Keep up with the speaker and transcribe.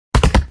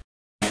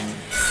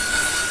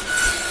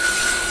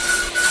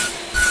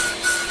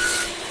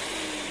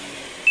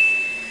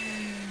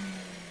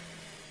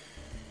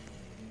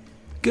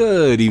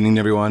Good evening,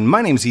 everyone.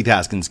 My name is Heath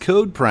Haskins,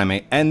 Code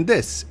Primate, and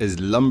this is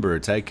Lumber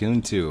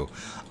Tycoon 2.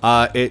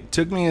 It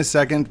took me a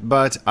second,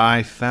 but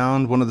I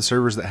found one of the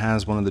servers that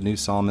has one of the new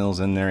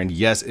sawmills in there, and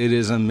yes, it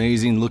is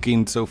amazing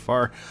looking so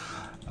far.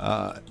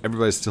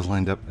 Everybody's still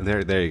lined up. There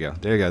you go.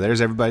 There you go.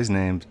 There's everybody's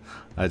names.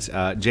 It's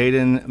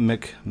Jaden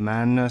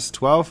McManus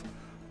 12,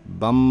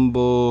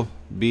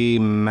 Bumblebee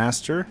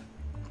Master,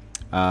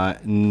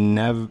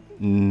 Neva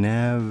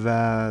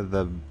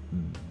the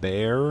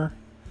Bear,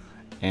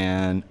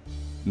 and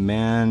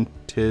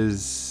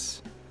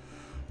Mantis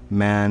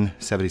Man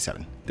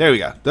 77. There we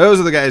go. Those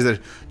are the guys that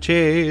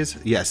cheese.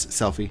 Yes,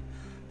 selfie.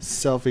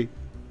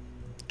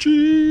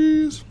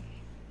 Cheese.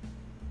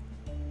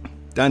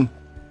 Done.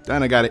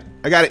 I got it.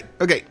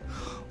 Okay.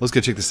 Let's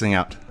go check this thing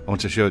out. I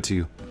want to show it to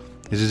you.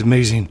 It is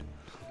amazing.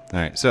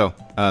 Alright, so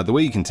the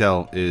way you can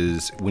tell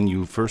is when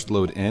you first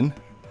load in,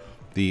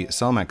 the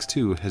sawmax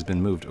 2 has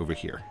been moved over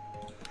here.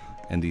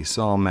 And the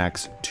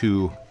sawmax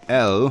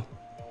 2L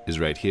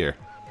is right here.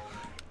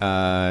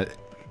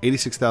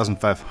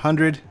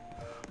 86,500.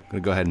 I'm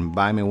gonna go ahead and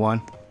buy me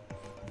one.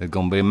 It's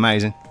gonna be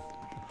amazing.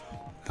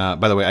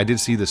 By the way, I did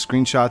see the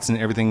screenshots and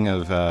everything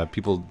of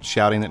people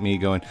shouting at me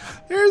going,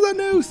 "There's a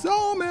new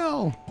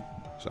sawmill!"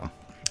 So,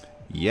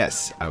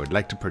 yes, I would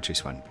like to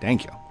purchase one.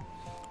 Thank you.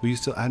 Will you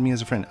still add me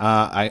as a friend?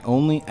 I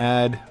only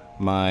add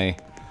my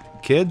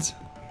kids,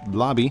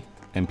 lobby,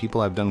 and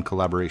people I've done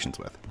collaborations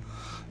with.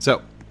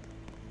 So,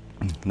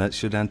 that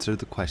should answer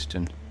the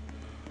question.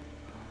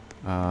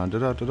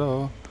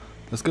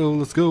 Let's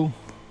go.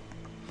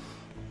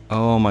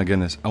 Oh my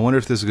goodness. I wonder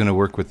if this is going to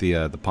work with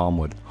the palm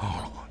wood.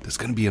 Oh, this is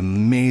going to be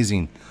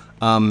amazing.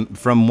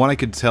 From what I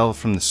could tell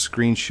from the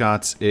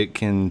screenshots, it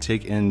can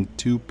take in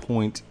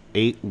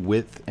 2.8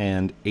 width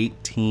and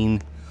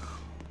 18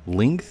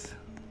 length.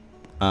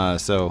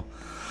 So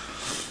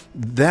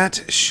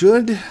that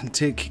should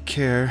take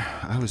care.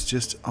 I was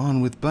just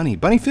on with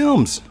Bunny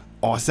Films.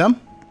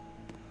 Awesome.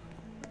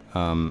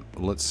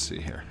 Let's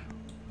see here.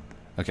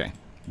 Okay.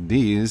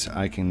 These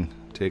I can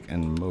take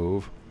and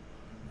move.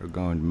 We're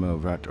going to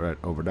move right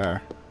over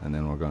there, and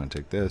then we're going to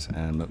take this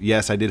and move.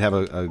 Yes, I did have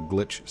a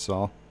glitch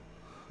saw,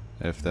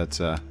 if that's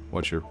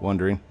what you're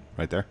wondering,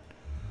 right there.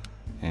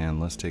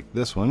 And let's take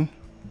this one,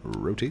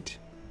 rotate.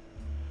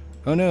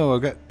 Oh no,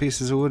 I've got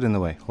pieces of wood in the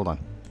way. Hold on.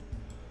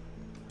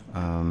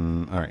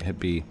 All right, hit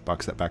B,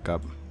 box that back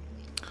up.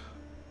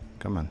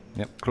 Come on.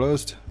 Yep,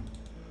 closed.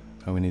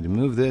 Oh, we need to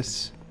move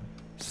this.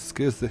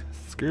 Excuse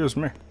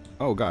me.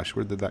 Oh gosh,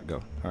 where did that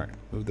go? Alright,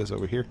 move this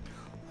over here,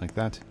 like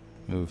that.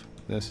 Move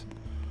this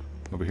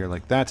over here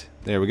like that.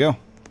 There we go.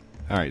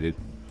 Alright, dude.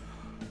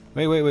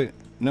 Wait.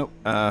 Nope.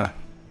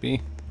 B.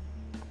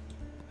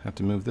 Have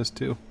to move this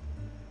too.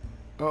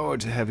 Oh,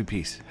 it's a heavy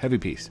piece.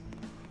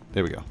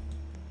 There we go.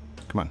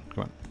 Come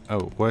on.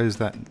 Oh, why is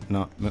that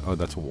not... Oh,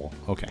 that's a wall.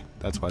 Okay,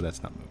 that's why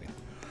that's not moving.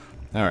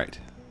 Alright,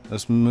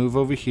 let's move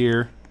over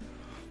here,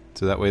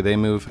 so that way they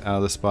move out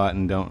of the spot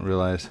and don't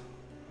realize...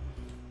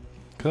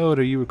 Code,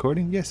 are you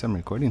recording? Yes, I'm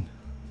recording.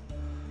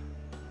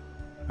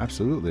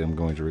 Absolutely, I'm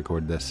going to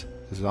record this.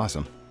 This is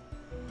awesome.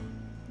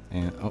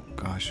 And, oh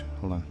gosh,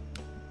 hold on.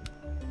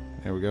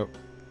 There we go.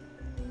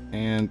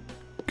 And,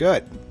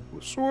 good.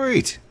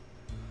 Sweet.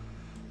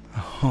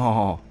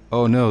 Oh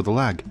no, the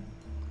lag.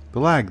 The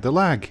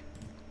lag.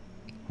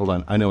 Hold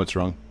on, I know what's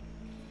wrong.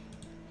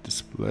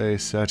 Display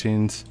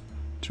settings.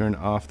 Turn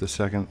off the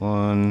second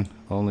one.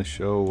 Only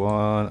show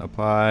one.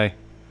 Apply.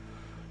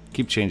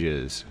 Keep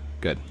changes.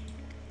 Good.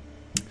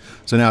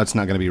 So now it's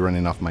not going to be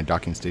running off my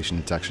docking station.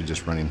 It's actually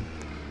just running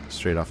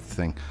straight off the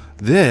thing.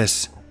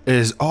 This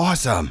is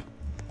awesome.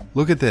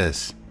 Look at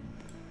this.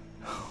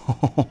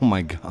 Oh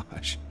my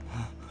gosh.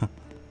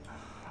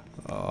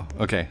 Oh,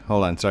 okay,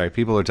 hold on. Sorry,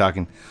 people are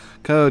talking.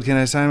 Code, can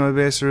I sign my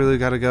base? I really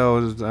gotta go.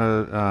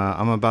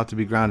 I'm about to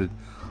be grounded.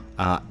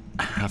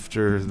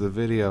 After the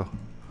video.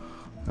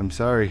 I'm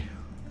sorry.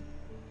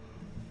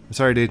 I'm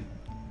sorry, dude.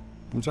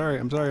 I'm sorry.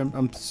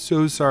 I'm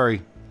so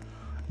sorry.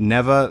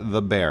 Neva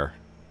the Bear.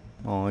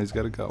 Oh, he's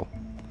got to go.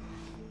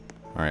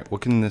 Alright, what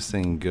can this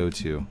thing go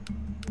to?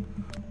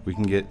 We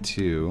can get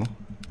to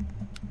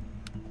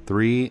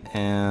 3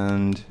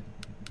 and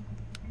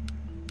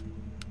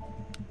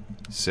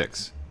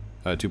 6.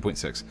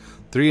 2.6.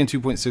 3 and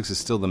 2.6 is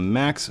still the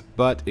max,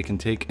 but it can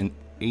take an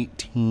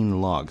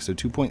 18 log. So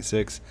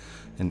 2.6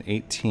 and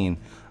 18.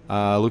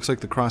 Looks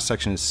like the cross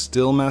section is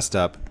still messed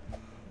up,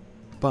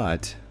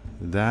 but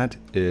that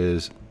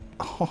is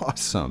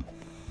awesome.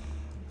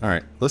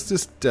 Alright, let's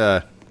just...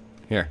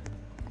 Here.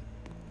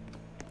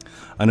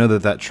 I know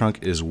that trunk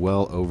is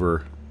well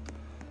over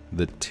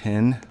the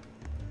 10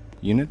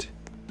 unit.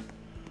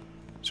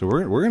 So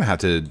we're going to have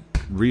to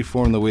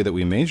reform the way that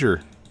we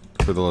measure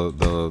for the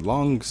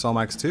long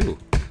sawmax 2.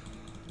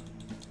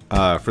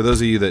 For those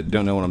of you that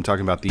don't know what I'm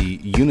talking about, the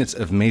units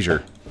of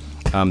measure,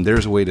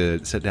 there's a way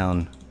to set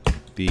down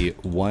the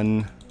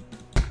one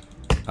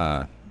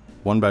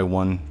by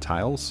one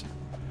tiles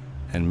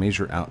and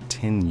measure out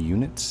 10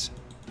 units.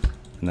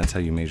 And that's how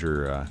you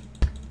measure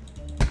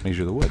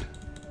the wood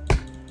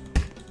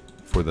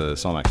for the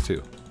sawmax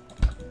 2.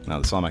 Now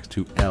the sawmax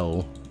to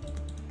L.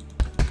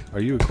 Are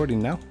you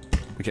recording now?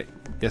 Okay.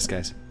 Yes,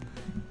 guys.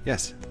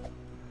 Yes.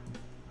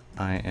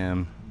 I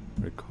am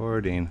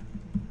recording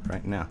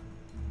right now.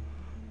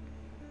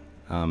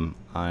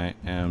 I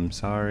am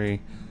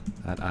sorry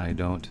that I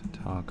don't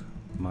talk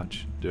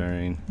much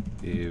during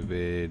the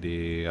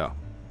video.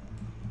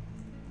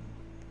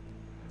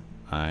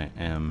 I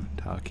am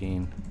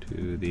talking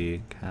to the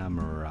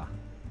camera.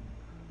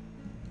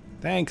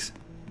 Thanks.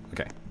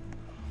 Okay.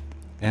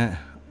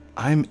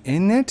 I'm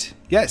in it?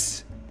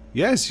 Yes.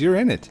 Yes, you're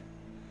in it.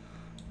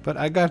 But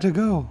I got to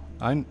go.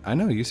 I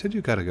know, you said you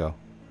gotta go.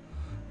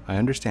 I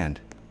understand.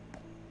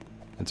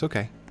 It's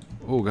okay.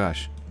 Oh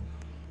gosh.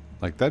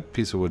 Like that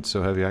piece of wood's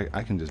so heavy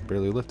I can just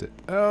barely lift it.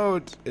 Oh,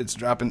 it's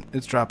dropping.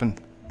 It's dropping.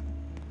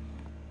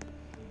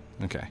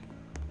 Okay.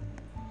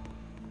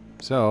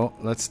 So,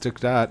 let's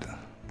stick that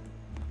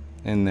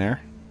in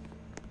there.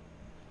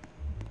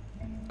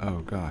 Oh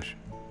gosh.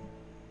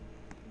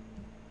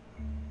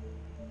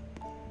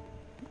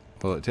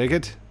 Will it take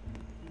it?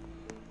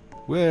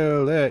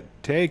 Will it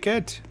take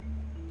it?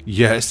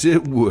 Yes,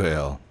 it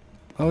will.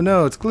 Oh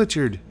no, it's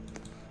glitchered.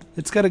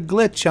 It's got a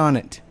glitch on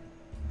it.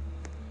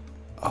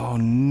 Oh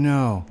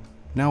no.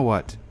 Now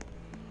what?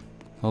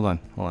 Hold on,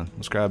 hold on.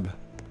 Let's grab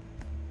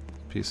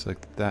a piece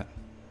like that.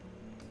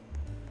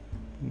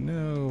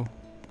 No.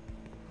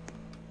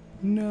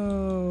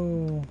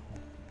 No.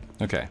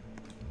 Okay.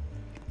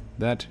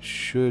 That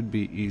should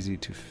be easy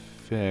to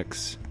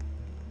fix.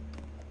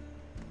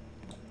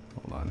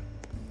 Hold on.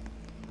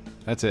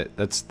 That's it.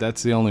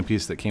 That's the only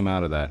piece that came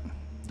out of that.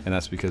 And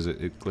that's because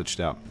it glitched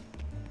out.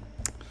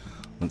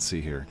 Let's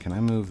see here. Can I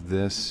move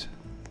this?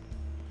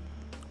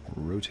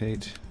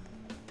 Rotate.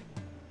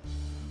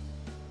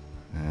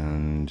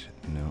 And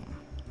no,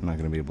 I'm not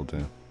going to be able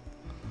to.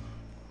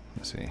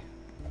 Let's see.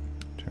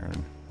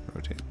 Turn,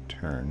 rotate,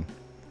 turn,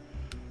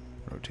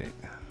 rotate.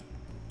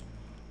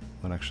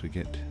 What actually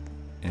get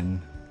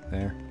in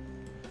there?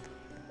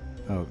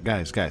 Oh,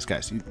 guys, guys,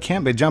 guys. You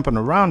can't be jumping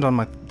around on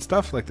my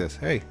stuff like this.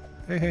 Hey,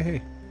 hey, hey,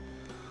 hey.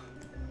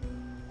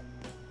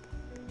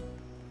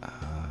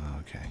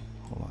 Okay,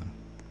 hold on.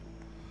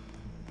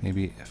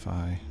 Maybe if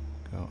I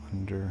go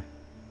under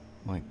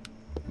like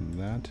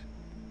that.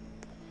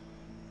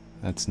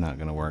 That's not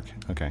gonna work.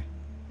 Okay.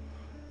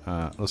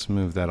 Let's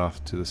move that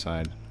off to the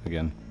side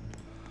again.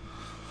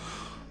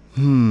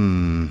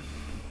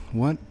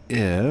 What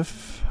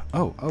if...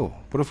 Oh,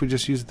 what if we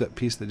just used that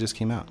piece that just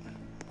came out?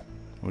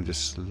 We'll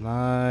just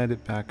slide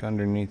it back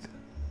underneath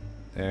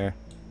there.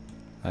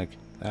 Like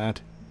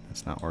that.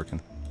 That's not working.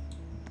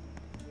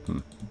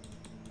 Why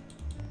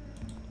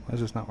is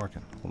this not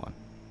working? Hold on.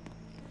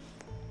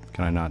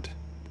 Can I not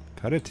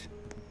cut it?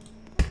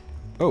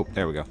 Oh,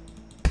 there we go.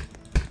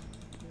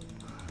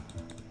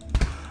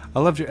 I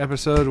loved your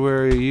episode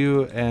where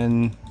you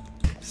and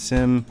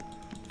Sim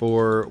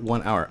for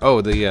 1 hour. Oh,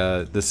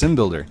 the Sim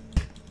Builder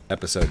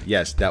episode.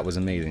 Yes, that was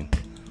amazing.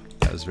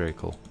 That was very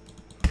cool.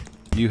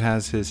 You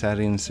has his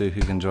settings so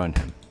you can join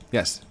him.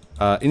 Yes.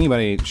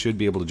 Anybody should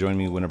be able to join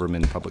me whenever I'm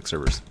in public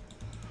servers.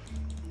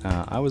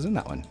 I was in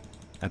that one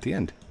at the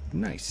end.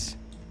 Nice.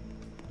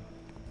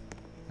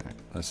 Alright,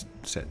 let's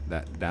set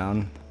that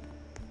down.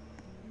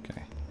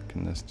 Okay.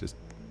 Can this just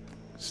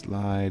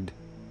slide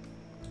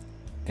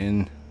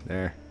in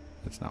there?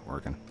 It's not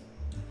working.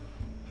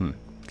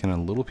 Can a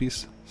little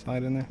piece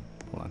slide in there?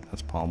 Hold on,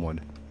 that's palm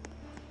wood.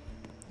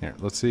 Here,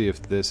 let's see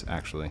if this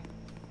actually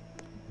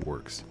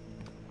works.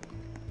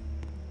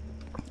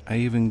 I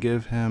even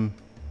give him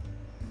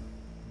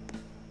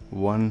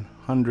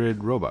 100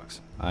 Robux.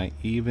 I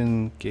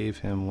even gave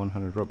him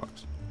 100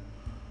 Robux.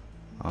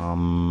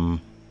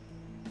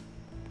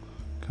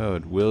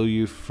 Code, will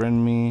you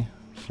friend me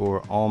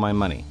for all my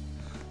money?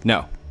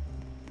 No.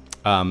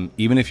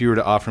 Even if you were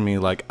to offer me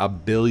like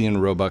 1 billion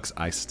Robux,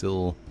 I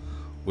still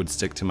would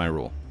stick to my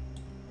rule.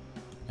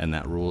 And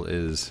that rule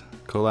is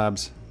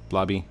collabs,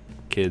 lobby,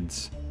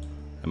 kids,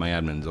 and my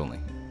admins only.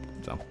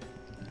 So,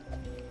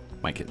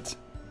 my kids.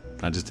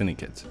 Not just any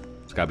kids.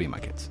 It's gotta be my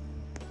kids.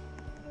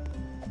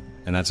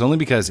 And that's only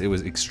because it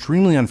was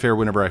extremely unfair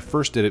whenever I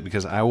first did it,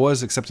 because I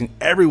was accepting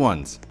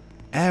everyone's.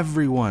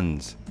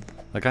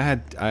 Like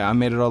I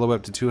made it all the way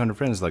up to 200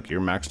 friends. Like, you're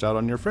maxed out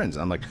on your friends.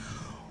 I'm like,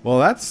 well,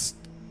 that's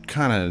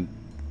kind of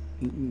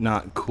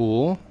not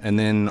cool. And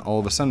then all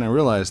of a sudden I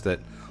realized that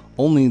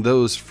only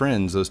those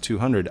friends, those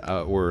 200,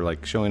 were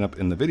like showing up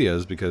in the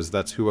videos because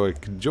that's who I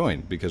could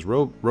join. Because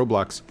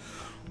Roblox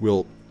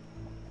will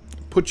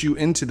put you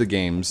into the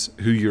games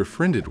who you're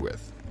friended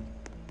with.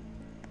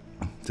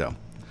 So,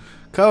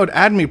 Code,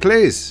 add me,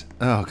 please.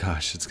 Oh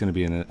gosh, it's going to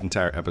be an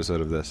entire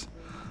episode of this.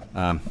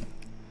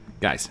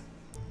 Guys,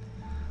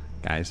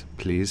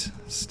 please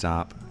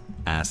stop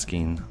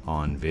asking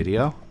on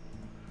video.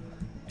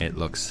 It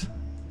looks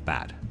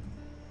bad.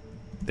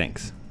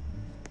 Thanks.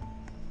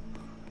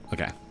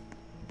 Okay.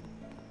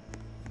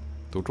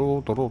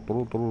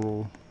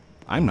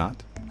 I'm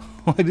not.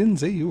 I didn't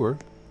say you were.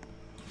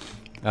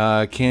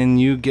 Can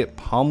you get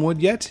palm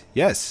wood yet?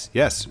 Yes.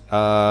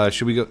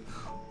 Should we go?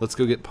 Let's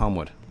go get palm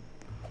wood.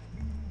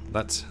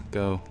 Let's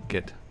go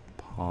get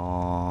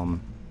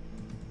palm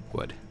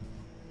wood.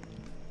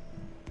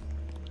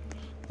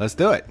 Let's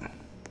do it.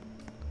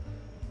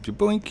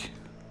 Boink.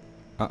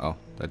 Uh-oh,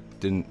 that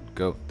didn't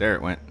go. There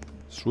it went.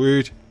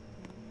 Sweet.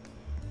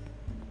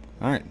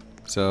 Alright,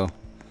 so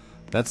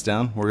that's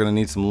down. We're gonna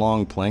need some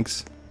long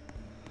planks.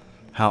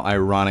 How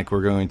ironic,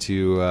 we're going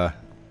to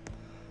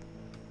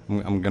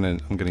I'm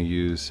gonna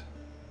use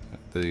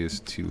these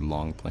 2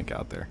 long plank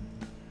out there.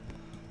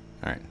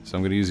 Alright, so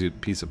I'm gonna use a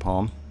piece of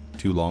palm,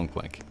 2 long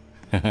plank.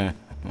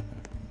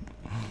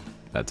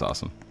 That's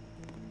awesome.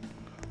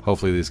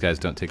 Hopefully these guys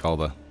don't take all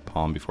the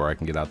palm before I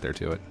can get out there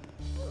to it.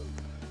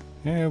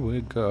 Here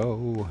we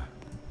go.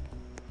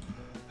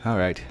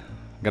 Alright,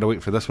 gotta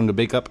wait for this one to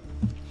bake up.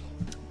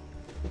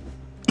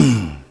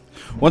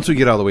 Once we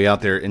get all the way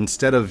out there,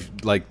 instead of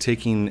like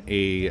taking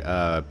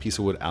a piece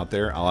of wood out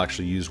there, I'll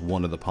actually use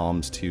one of the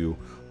palms to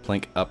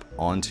plank up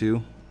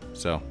onto.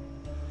 So,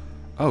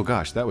 oh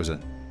gosh, that was a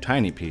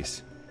tiny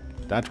piece.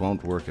 That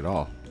won't work at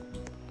all.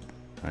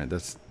 All right,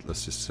 let's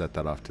just set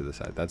that off to the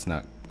side. That's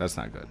not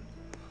good.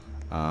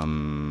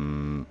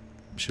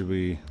 Should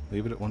we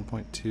leave it at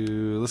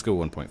 1.2? Let's go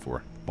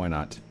 1.4. Why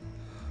not?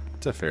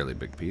 It's a fairly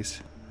big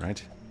piece,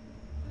 right?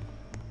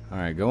 All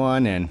right, go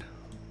on in.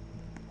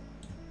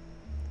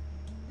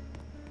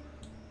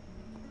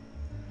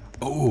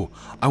 Oh,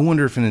 I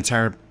wonder if an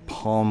entire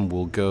palm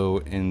will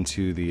go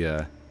into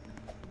the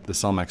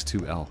sawmax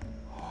 2L.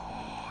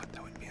 Oh,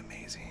 that would be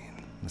amazing.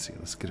 Let's see.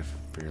 Let's get a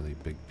fairly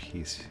big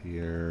piece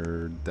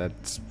here.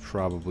 That's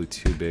probably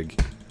too big.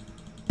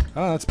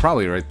 Oh, that's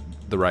probably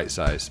the right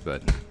size,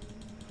 but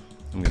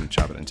I'm gonna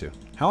chop it in two.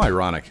 How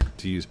ironic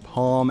to use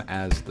palm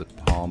as the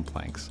palm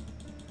planks.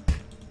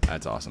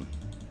 That's awesome.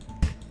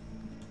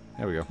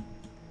 There we go.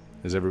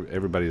 Is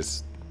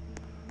everybody's?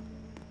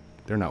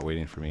 They're not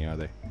waiting for me, are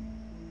they?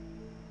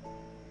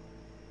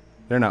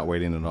 They're not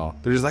waiting at all.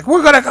 They're just like,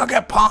 we're gonna go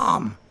get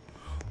palm.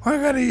 We're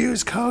gonna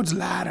use Code's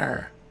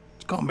ladder.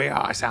 It's gonna be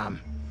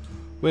awesome.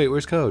 Wait,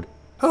 where's Code?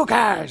 Who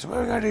cares?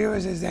 We're gonna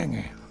use his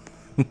thingy.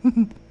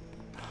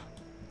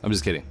 I'm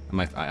just kidding.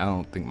 I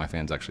don't think my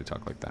fans actually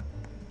talk like that.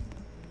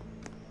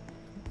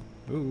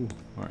 Ooh,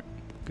 all right.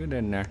 Good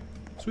in there.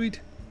 Sweet.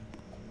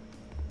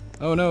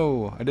 Oh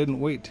no, I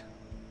didn't wait.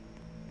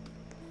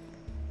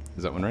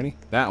 Is that one ready?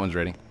 That one's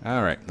ready.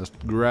 All right, let's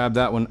grab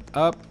that one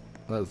up.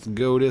 Let's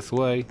go this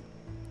way.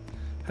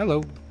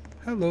 Hello.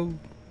 Hello.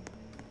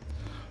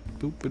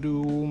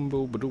 Boop-a-doom,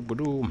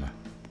 boop-a-doop-a-doom.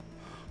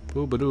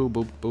 Boop-a-doo,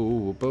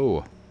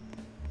 boop-boo-boo.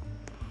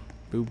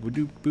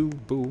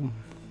 Boop-a-doop-boo-boom.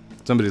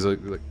 Somebody's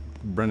like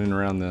running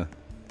around the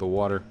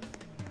water.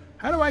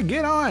 How do I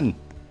get on?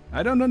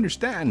 I don't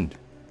understand.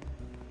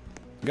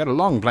 I got a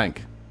long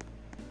plank.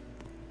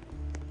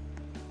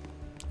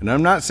 And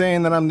I'm not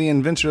saying that I'm the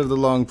inventor of the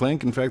long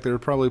plank. In fact, there are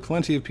probably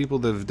plenty of people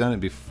that have done it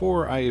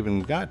before I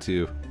even got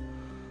to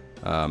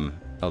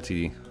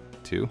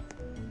LT2.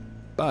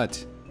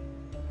 But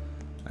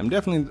I'm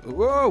definitely...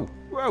 Whoa!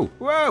 Whoa!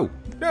 Whoa!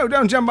 No,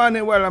 don't jump on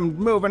it while I'm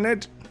moving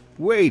it.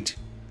 Wait.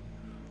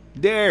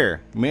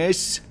 There,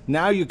 miss.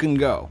 Now you can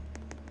go.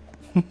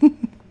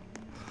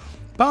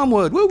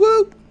 Palmwood. Woo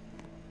woo!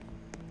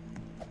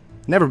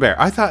 Never bear.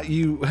 I thought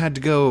you had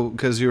to go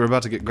because you were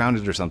about to get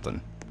grounded or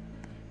something.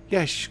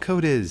 Yes,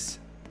 Code is.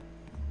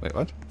 Wait,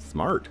 what?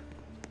 Smart.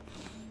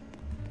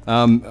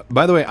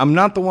 By the way, I'm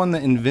not the one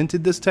that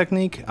invented this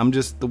technique. I'm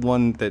just the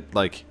one that,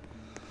 like,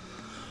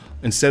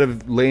 instead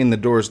of laying the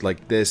doors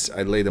like this,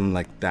 I lay them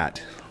like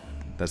that.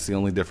 That's the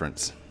only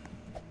difference.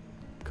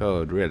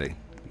 Code, really?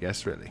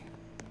 Yes, really.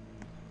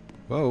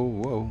 Whoa,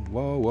 whoa,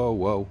 whoa, whoa,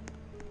 whoa.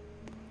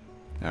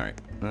 Alright,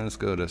 let's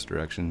go this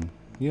direction.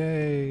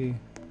 Yay!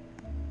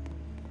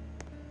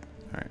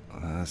 Alright,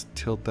 let's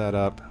tilt that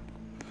up.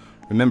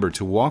 Remember,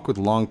 to walk with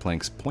long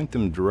planks, point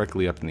them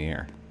directly up in the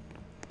air.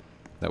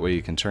 That way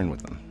you can turn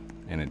with them.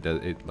 And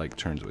it like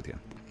turns with you.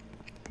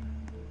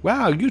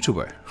 Wow,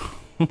 YouTuber!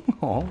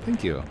 Oh,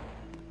 thank you.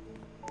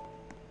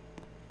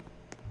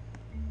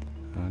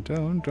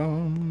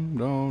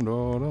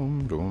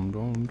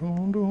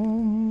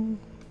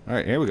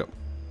 Alright, here we go.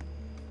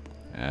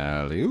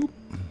 Alley-oop.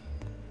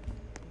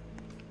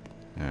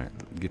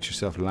 Alright, get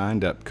yourself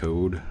lined up,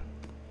 Code.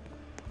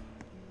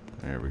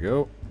 There we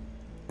go.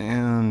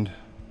 And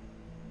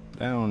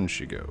down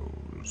she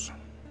goes.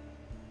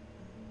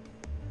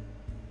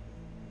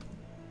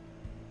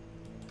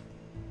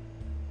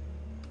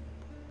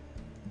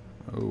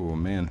 Oh,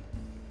 man.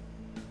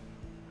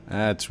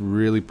 That's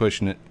really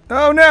pushing it.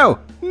 Oh, no!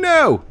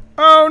 No!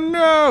 Oh,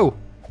 no!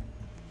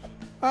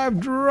 I've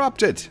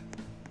dropped it.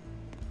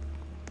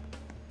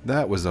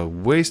 That was a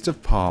waste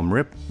of palm.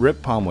 Rip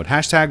palmwood.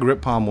 Hashtag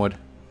rip palmwood.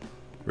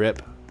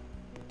 Rip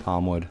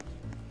palmwood.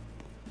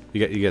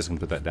 You guys can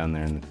put that down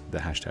there in the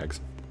hashtags.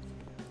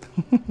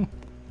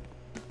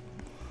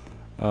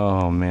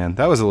 Oh man,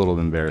 that was a little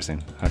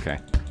embarrassing. Okay,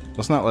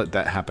 let's not let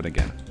that happen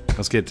again.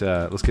 Let's get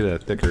a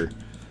thicker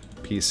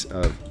piece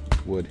of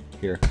wood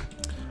here.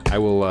 I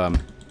will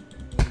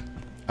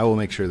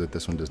make sure that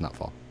this one does not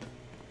fall.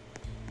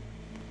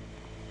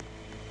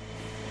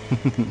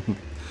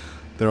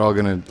 They're all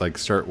gonna like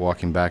start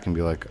walking back and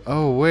be like,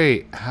 oh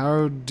wait,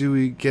 how do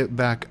we get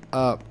back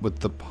up with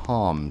the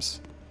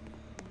palms?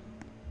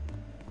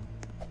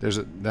 There's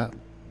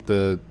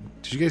did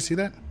you guys see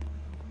that?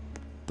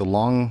 The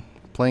long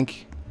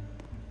plank,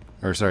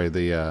 or sorry,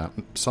 the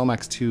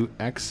sawmax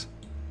 2X.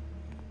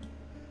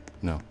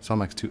 No,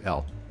 sawmax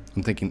 2L.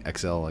 I'm thinking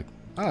XL, like,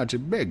 it's a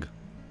big,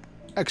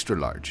 extra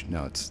large.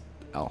 No, it's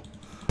L.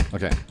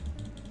 Okay.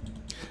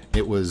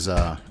 It was,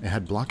 it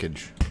had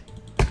blockage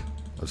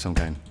of some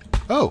kind.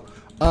 Oh,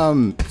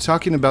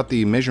 talking about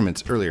the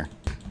measurements earlier.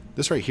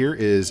 This right here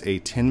is a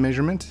 10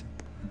 measurement.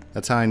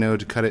 That's how I know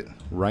to cut it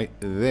right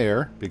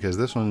there, because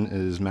this one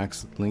is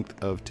max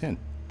length of 10.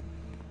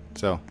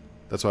 So,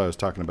 that's what I was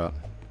talking about.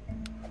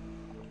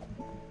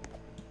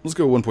 Let's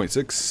go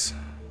 1.6.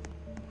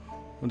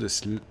 We'll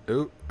just,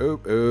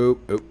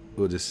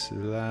 we'll just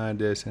slide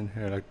this in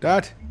here like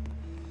that.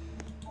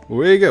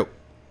 There you go.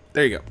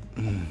 There you go.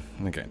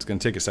 Okay, it's going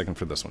to take a second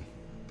for this one.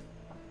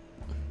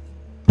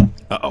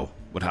 Uh-oh.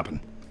 What happened?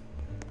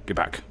 Get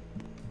back.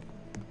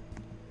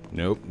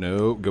 Nope,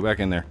 nope. Go back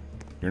in there.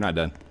 You're not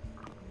done.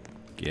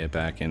 Get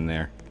back in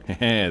there.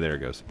 There it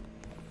goes.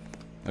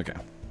 Okay.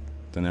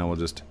 So now we'll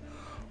just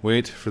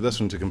wait for this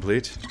one to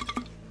complete.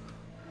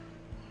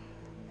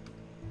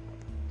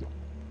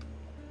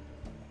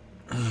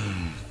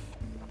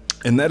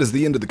 And that is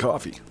the end of the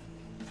coffee.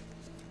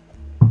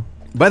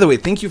 By the way,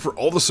 thank you for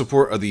all the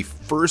support of the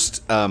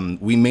first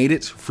We Made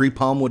It Free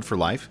Palmwood for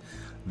Life.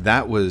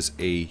 That was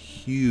a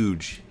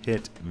huge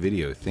hit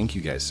video. Thank you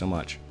guys so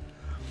much.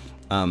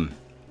 I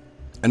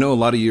know a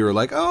lot of you are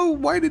like, oh,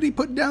 why did he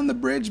put down the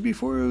bridge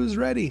before it was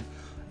ready?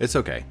 It's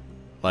okay.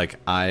 Like,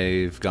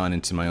 I've gone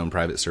into my own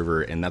private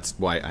server, and that's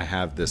why I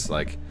have this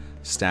like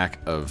stack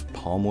of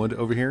palmwood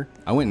over here.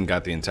 I went and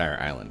got the entire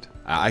island.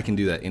 I can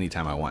do that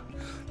anytime I want.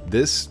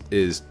 This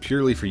is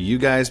purely for you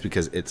guys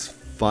because it's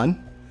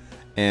fun,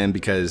 and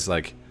because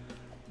like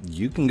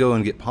you can go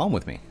and get palm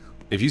with me.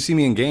 If you see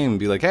me in game and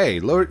be like, hey,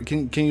 lower,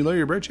 can you lower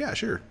your bridge? Yeah,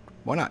 sure.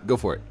 Why not? Go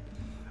for it.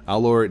 I'll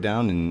lower it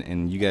down,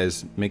 and you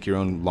guys make your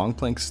own long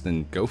planks,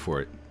 then go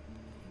for it.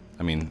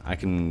 I mean, I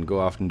can go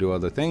off and do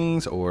other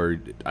things,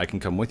 or I can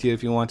come with you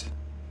if you want.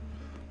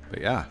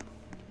 But yeah,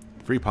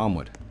 free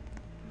palmwood.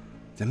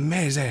 It's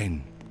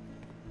amazing.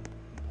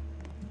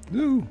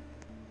 Woo.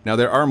 Now,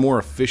 there are more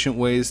efficient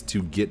ways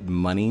to get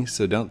money,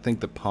 so don't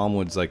think that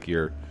palmwood's like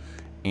your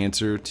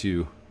answer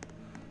to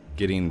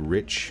getting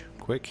rich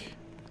quick.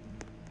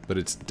 But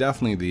it's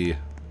definitely the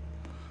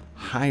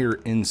higher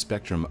end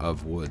spectrum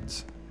of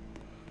woods.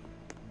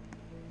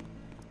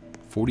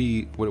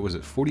 What was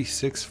it?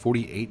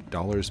 $46,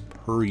 $48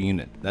 per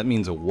unit. That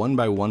means a 1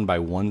 by 1 by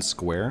 1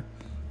 square,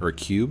 or a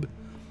cube,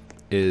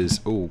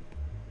 is, oh,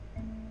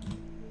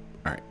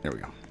 all right, there we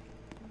go.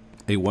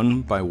 A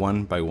 1 by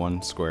 1 by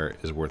 1 square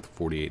is worth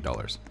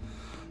 $48.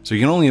 So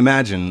you can only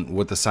imagine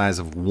what the size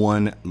of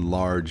one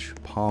large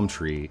palm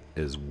tree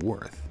is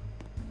worth.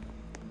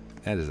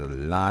 That is a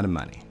lot of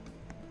money.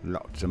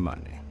 Lots of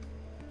money.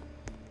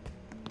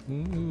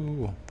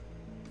 Ooh.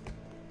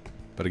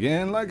 But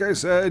again, like I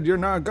said, you're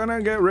not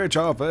gonna get rich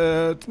off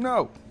it.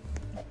 No.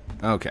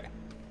 Okay.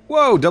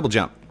 Whoa, double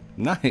jump.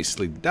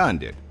 Nicely done,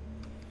 dude.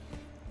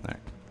 Alright,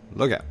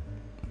 look out.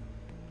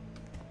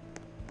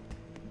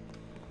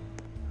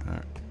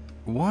 Alright.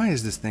 Why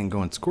is this thing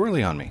going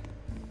squirrely on me?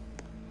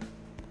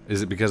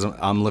 Is it because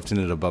I'm lifting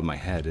it above my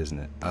head, isn't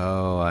it?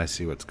 Oh, I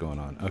see what's going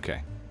on.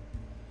 Okay.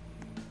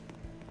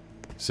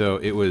 So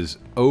it was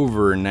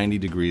over 90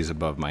 degrees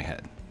above my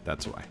head.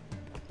 That's why.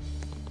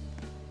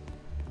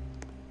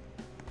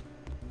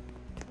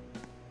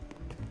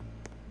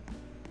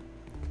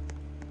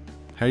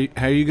 How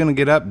are you gonna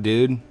get up,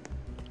 dude?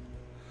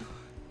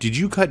 Did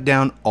you cut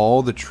down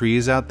all the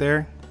trees out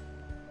there?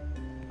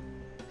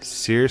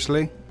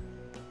 Seriously?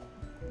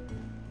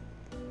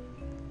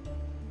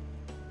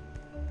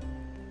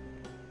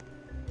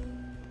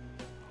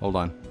 Hold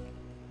on.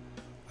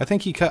 I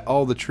think he cut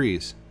all the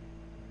trees.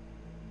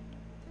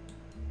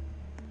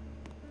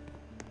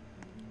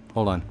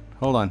 Hold on.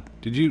 Hold on.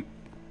 Did you...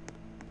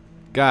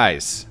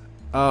 Guys.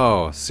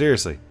 Oh,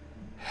 seriously.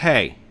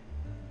 Hey.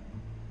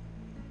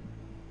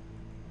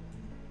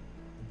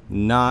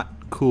 Not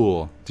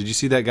cool. Did you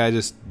see that guy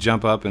just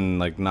jump up and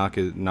like knock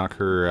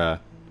her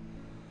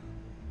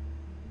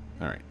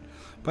All right.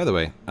 By the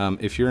way,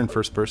 if you're in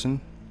first person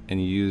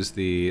and you use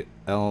the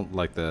L,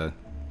 like the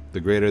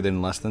greater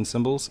than less than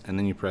symbols, and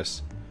then you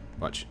press,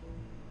 watch,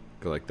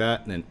 go like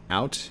that and then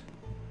out,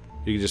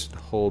 you can just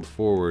hold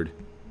forward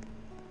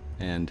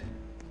and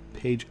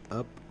page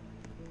up,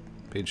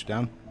 page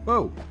down.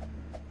 Whoa.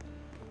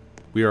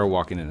 We are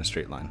walking in a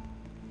straight line.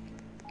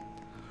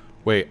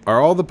 Wait, are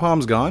all the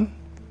palms gone?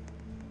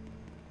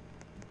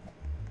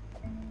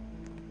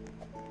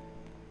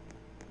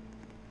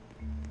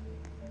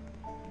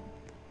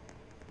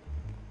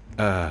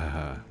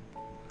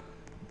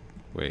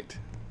 Wait.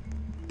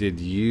 Did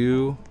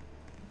you...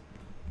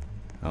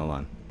 Hold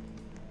on.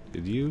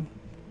 Did you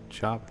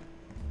chop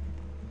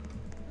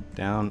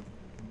down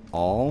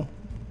all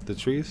the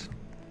trees?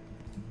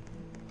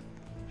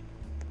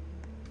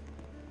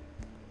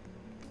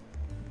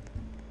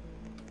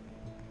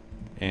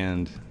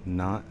 and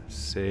not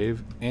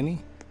save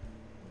any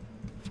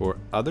for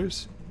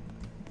others?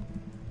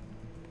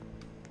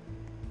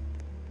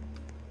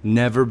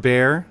 Never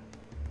bear?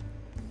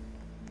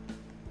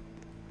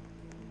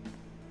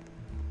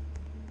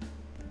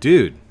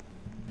 Dude,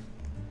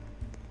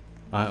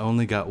 I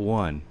only got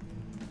one.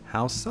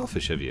 How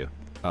selfish of you.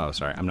 Oh,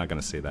 sorry, I'm not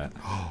gonna say that.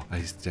 Oh,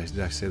 did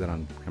I say that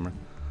on camera?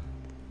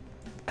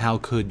 How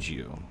could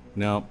you?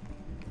 No,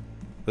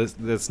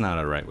 that's not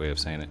a right way of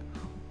saying it.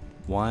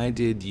 Why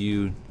did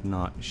you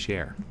not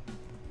share?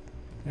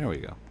 There we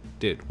go.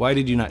 Dude, why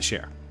did you not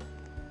share?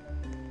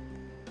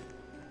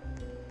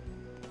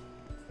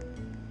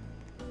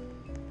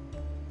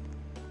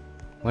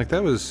 Like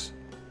that was...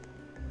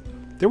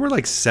 There were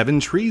like 7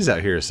 trees out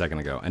here a second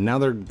ago, and now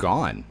they're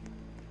gone.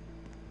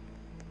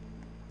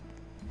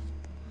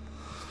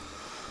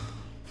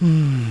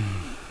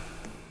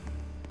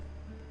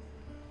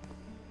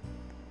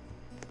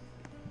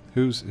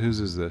 Whose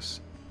is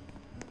this?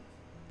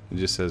 It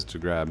just says to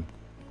grab.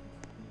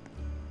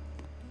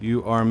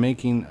 You are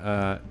making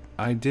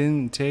I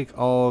didn't take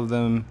all of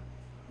them.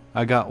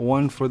 I got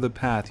one for the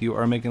path. You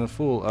are making a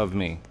fool of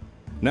me.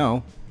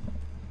 No.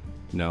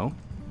 No.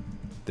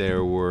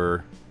 There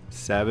were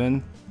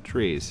 7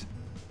 trees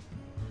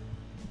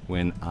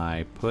when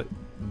I put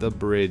the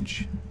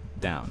bridge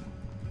down.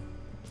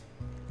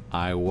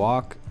 I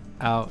walk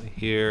out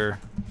here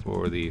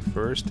for the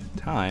first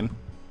time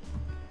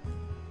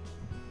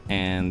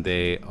and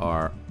they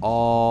are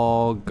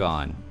all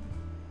gone.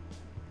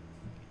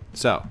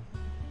 So,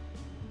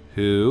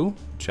 who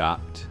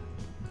chopped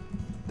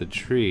the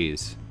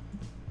trees?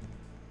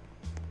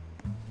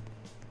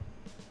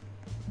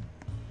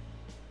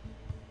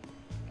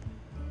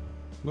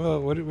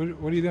 Well, what are you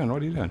doing? What are you doing?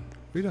 What are you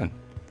doing?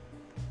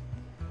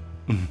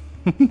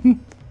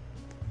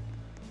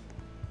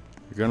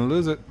 You're gonna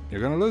lose it.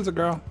 You're gonna lose it,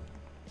 girl.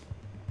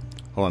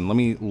 Hold on, let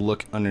me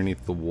look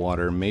underneath the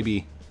water.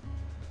 Maybe,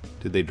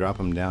 did they drop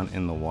them down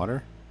in the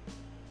water?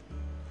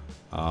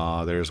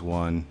 There's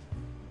one.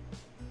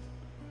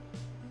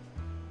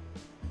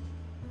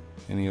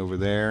 Any over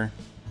there?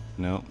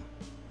 No.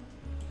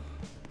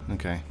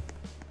 Okay.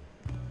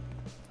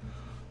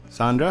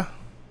 Sandra?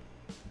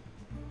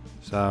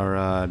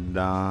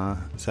 Saradana,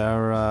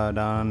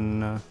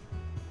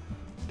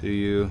 do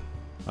you,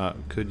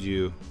 could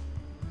you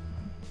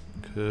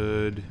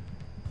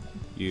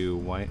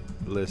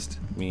whitelist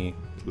me,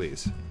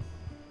 please?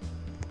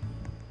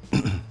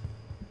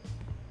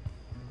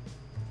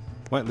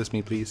 Whitelist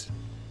me, please.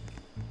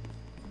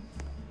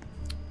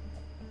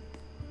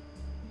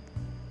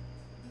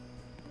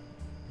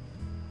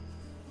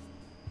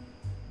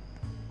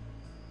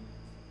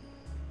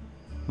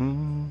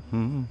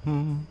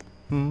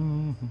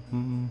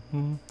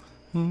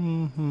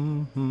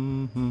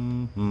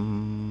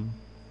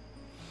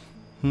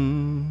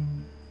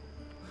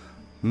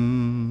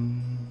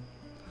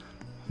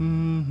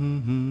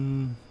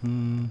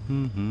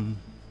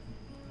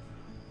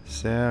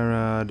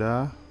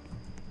 Sarada,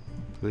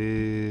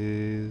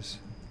 please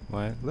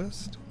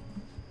whitelist.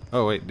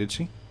 Oh wait, did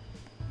she?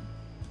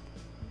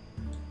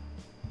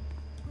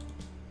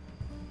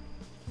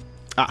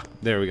 Ah,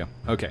 there we go.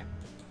 Okay.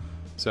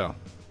 So,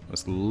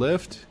 let's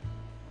lift,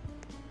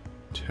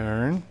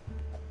 turn.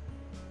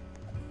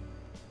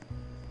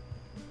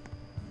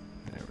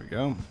 There we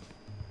go.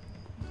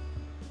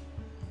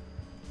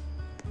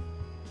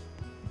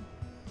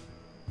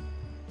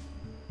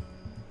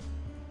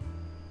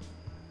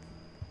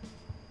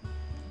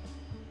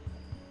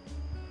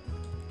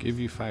 Give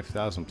you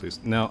 5,000, please.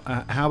 No,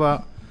 how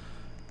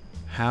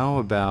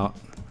about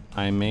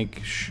I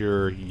make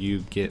sure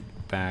you get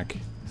back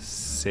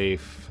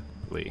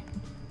safely?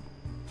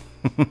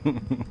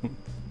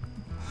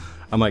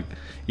 I'm like,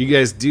 you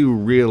guys do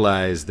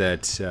realize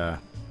that,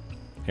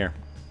 here,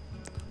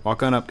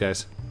 walk on up,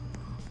 guys.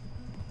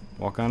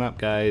 Walk on up,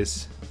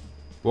 guys.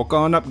 Walk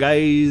on up,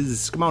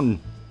 guys. Come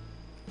on.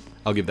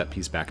 I'll give that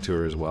piece back to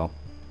her as well.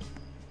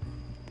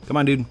 Come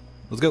on, dude.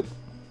 Let's go.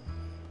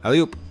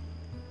 Alley-oop.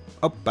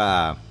 Up,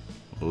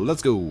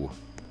 let's go.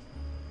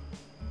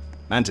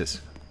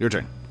 Mantis, your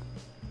turn.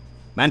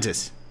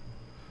 Mantis.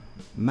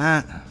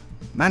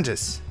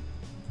 Mantis.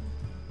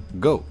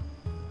 Go.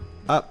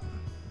 Up.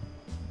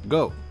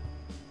 Go.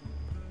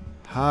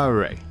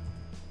 Hooray.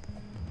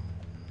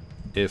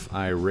 If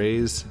I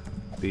raise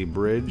the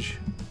bridge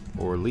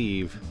or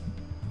leave,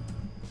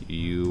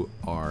 you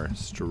are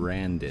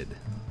stranded.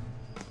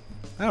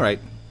 Alright,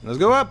 let's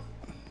go up.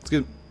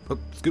 Scoop, up,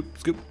 scoop,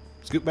 scoop,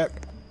 scoop back,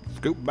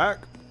 scoop back.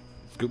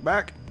 Scoot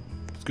back.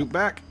 Scoot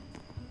back.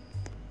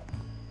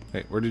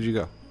 Hey, where did you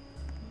go?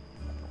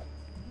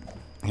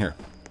 Here,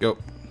 go.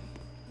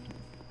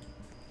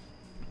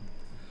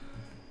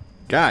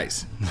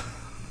 Guys,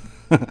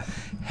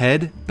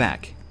 head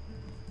back.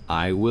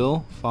 I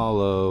will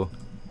follow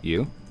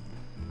you.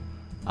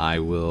 I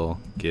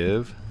will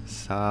give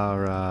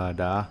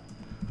Sarada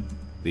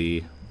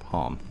the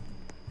palm.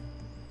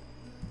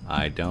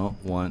 I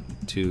don't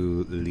want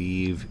to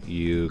leave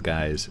you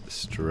guys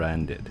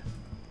stranded.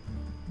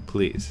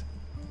 Please,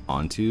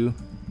 onto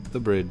the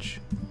bridge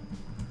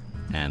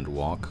and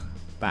walk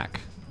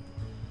back.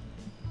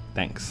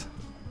 Thanks.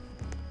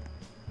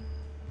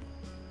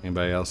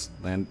 Anybody else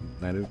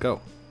landed?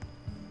 Go.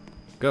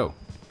 Go.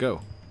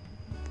 Go.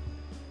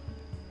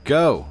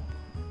 Go.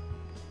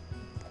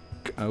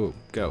 Oh,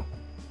 go.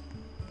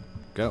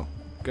 Go.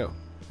 Go.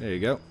 There you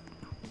go.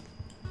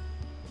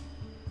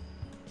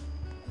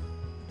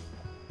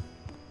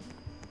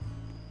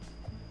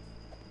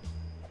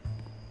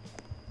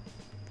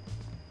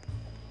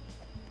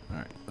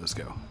 Alright, let's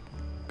go.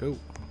 Go.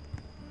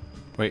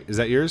 Wait, is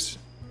that yours?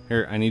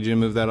 Here, I need you to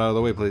move that out of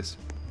the way, please.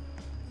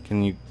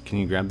 Can you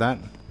grab that?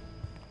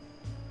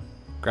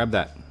 Grab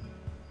that.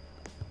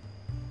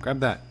 Grab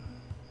that.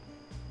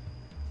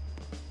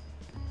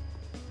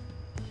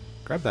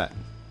 Grab that.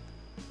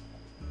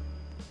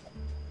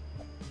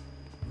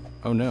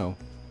 Oh no.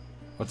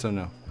 What's oh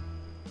no?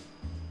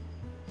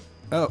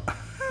 Oh.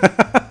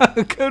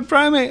 Code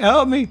Primate,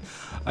 help me.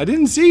 I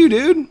didn't see you,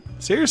 dude.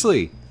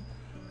 Seriously.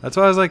 That's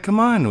why I was like, come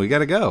on, we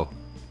gotta go.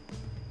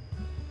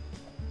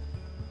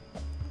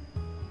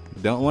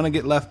 Don't want to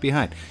get left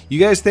behind. You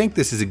guys think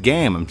this is a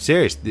game. I'm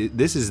serious.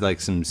 This is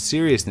like some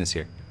seriousness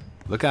here.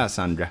 Look out,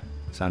 Sandra.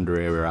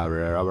 Sandra.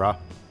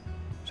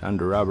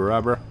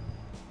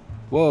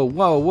 Whoa,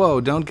 whoa,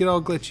 whoa. Don't get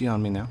all glitchy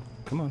on me now.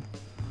 Come on.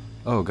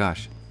 Oh,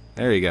 gosh.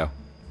 There you go.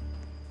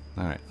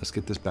 All right, let's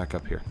get this back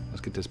up here.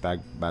 Let's get this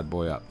bad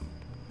boy up.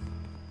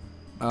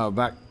 Oh,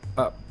 back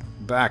up.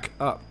 Back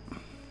up.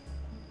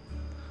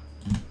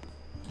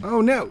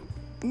 Oh, no.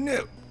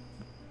 No.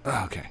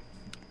 Okay.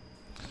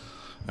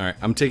 All right,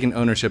 I'm taking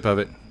ownership of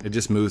it. It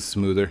just moves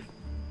smoother.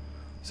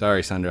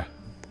 Sorry, Sandra.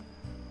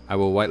 I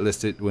will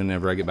whitelist it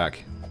whenever I get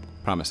back.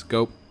 Promise.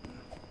 Go.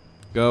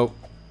 Go.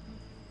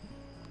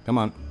 Come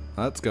on.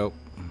 Let's go.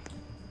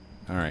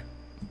 All right.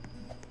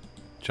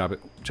 Chop it.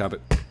 Chop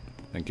it.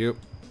 Thank you.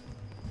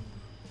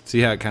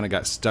 See how it kind of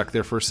got stuck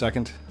there for a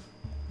second?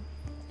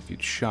 If you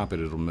chop it,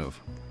 it'll move.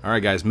 All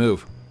right, guys,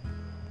 move.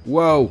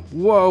 Whoa.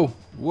 Whoa.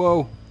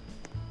 Whoa.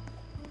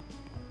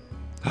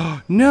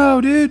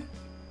 No, dude.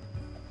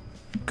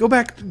 Go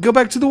back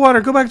to the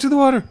water. Go back to the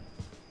water.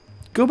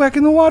 Go back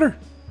in the water.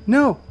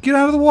 No, get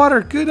out of the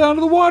water. Get out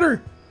of the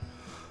water.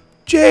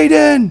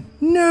 Jaden,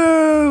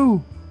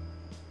 no.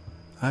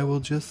 I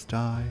will just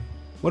die.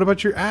 What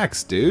about your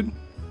axe, dude?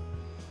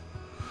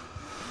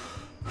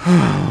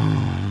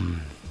 I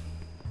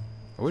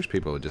wish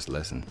people would just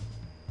listen.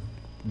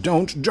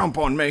 Don't jump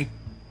on me.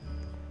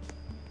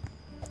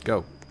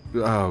 Go.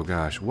 Oh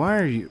gosh, why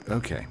are you?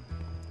 Okay.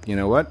 You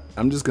know what?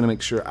 I'm just gonna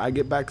make sure I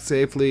get back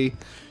safely.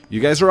 You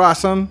guys are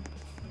awesome.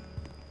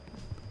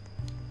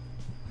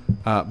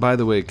 By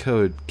the way,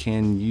 Code,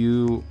 can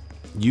you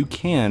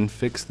can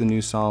fix the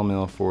new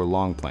sawmill for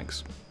long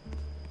planks.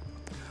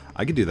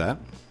 I could do that.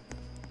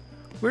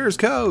 Where's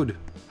Code?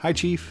 Hi,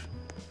 Chief.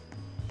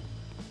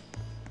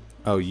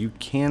 Oh, you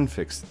can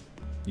fix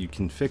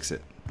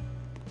it.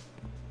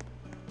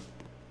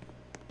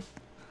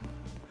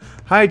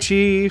 Hi,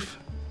 Chief.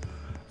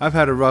 I've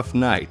had a rough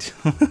night.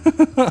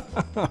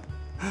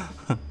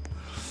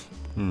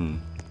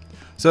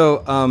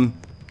 So,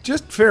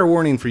 just fair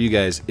warning for you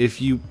guys.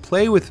 If you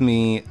play with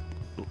me,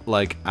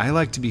 like, I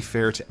like to be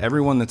fair to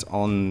everyone that's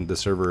on the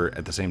server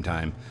at the same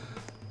time.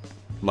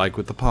 Like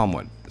with the palm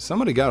wood.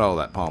 Somebody got all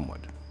that palm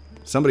wood.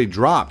 Somebody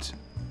dropped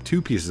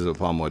 2 pieces of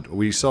palm wood.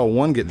 We saw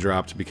one get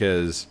dropped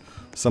because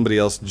somebody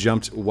else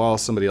jumped while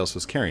somebody else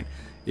was carrying.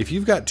 If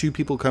you've got 2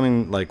 people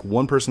coming, like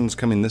one person's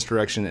coming this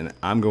direction and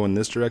I'm going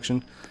this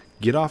direction,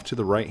 get off to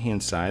the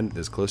right-hand side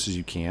as close as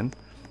you can.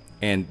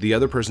 And the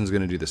other person's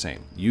going to do the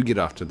same. You get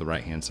off to the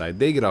right-hand side,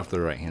 they get off to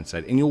the right-hand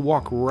side, and you'll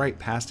walk right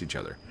past each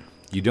other.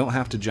 You don't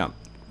have to jump.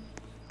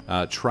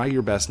 Try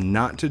your best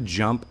not to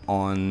jump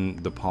on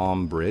the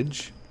palm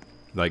bridge,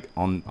 like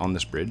on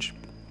this bridge.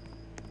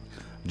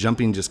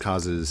 Jumping just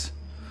causes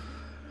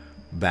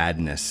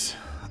badness.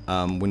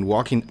 When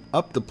walking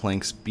up the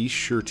planks, be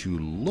sure to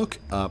look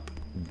up.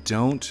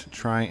 Don't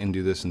try and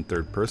do this in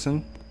third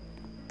person.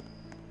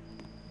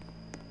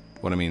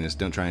 What I mean is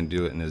don't try and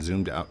do it in a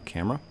zoomed out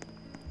camera.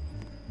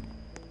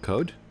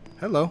 Code,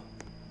 hello.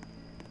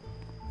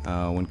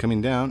 When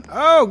coming down,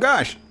 oh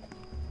gosh!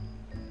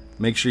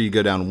 Make sure you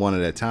go down one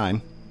at a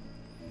time.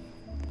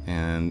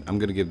 And I'm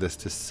gonna give this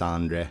to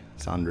Sandra.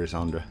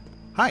 Sandra.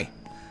 Hi.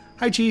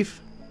 Hi,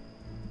 Chief.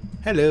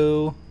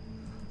 Hello.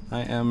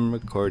 I am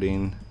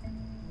recording.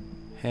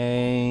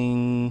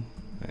 Hang.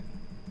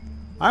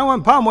 I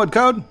want palm wood,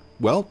 Code.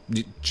 Well,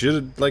 you should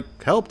have, like,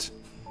 helped.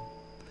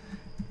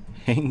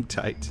 Hang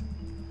tight.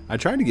 I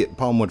tried to get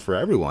palm wood for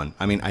everyone.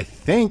 I mean, I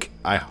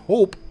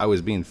hope I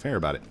was being fair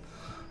about it.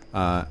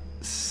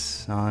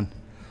 Sandra.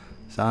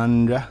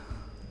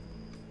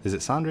 Is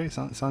it Sandra?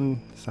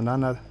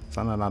 Sandra.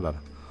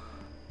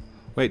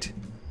 Wait.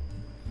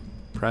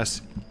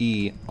 Press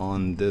E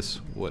on this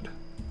wood.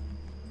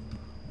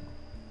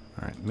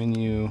 Alright,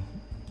 menu,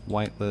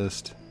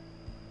 whitelist.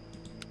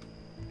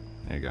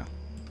 There you go.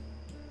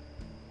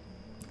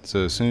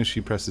 So as soon as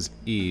she presses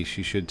E,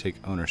 she should take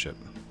ownership.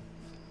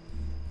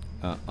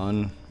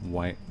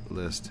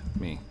 Unwhitelist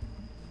me.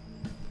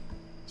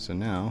 So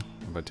now,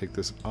 if I take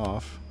this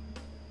off,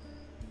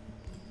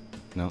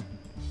 No.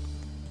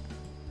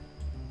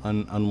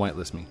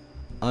 Unwhitelist me.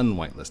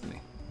 Unwhitelist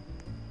me.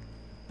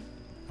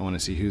 I want to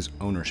see whose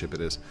ownership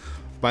it is.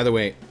 By the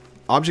way,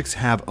 objects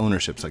have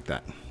ownerships like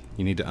that.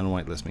 You need to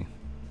unwhitelist me.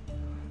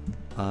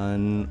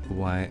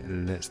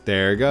 Unwhitelist.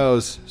 There it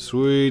goes.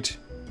 Sweet.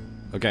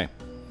 Okay.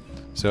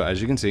 So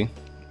as you can see,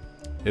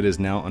 it is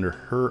now under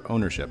her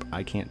ownership.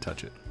 I can't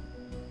touch it.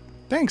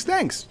 Thanks,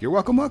 thanks. You're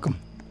welcome, welcome.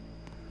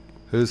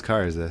 Whose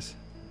car is this?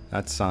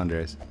 That's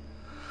Sandra's.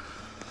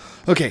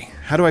 Okay,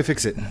 how do I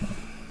fix it?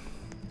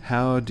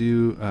 How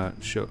do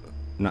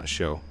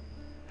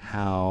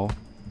how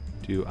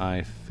do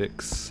I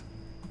fix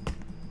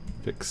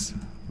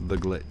the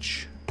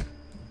glitch?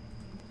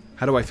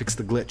 How do I fix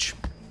the glitch?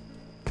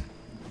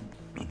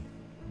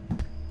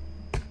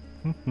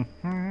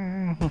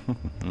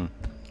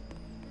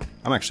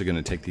 I'm actually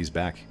going to take these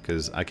back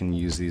because I can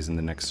use these in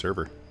the next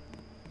server.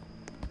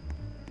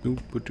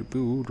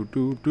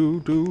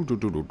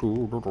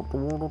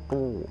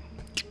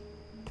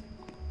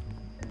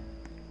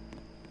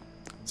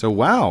 So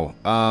wow,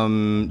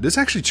 this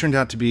actually turned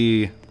out to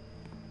be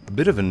a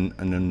bit of an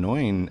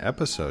annoying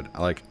episode.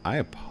 Like, I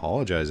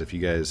apologize if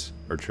you guys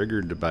are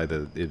triggered by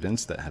the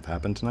events that have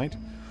happened tonight.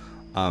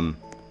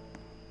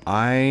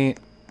 I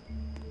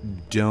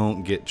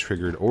don't get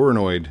triggered or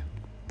annoyed.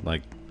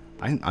 Like,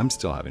 I'm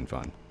still having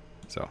fun.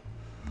 So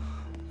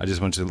I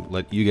just want to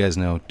let you guys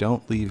know,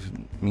 don't leave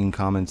mean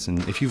comments, and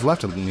if you've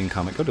left a mean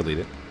comment, go delete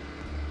it.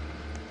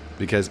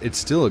 Because it's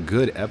still a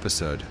good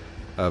episode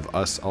of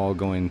us all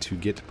going to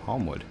get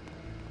palmwood,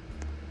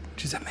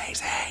 which is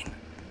amazing.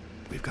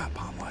 We've got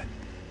palmwood.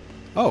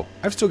 Oh,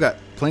 I've still got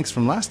planks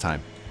from last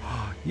time.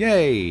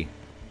 Yay!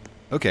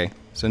 Okay,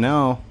 so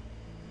now,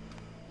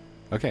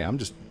 okay, I'm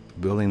just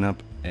building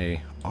up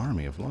a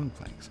army of long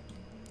planks.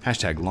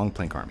 Hashtag long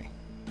plank army.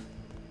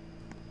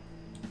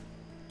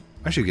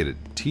 I should get a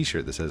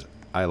t-shirt that says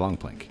I long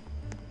plank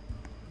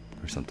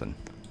or something.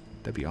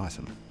 That'd be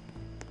awesome.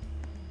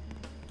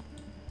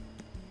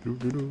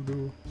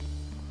 Do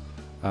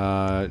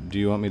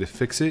you want me to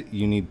fix it?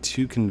 You need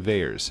 2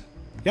 conveyors.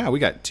 Yeah, we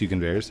got 2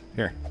 conveyors.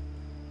 Here.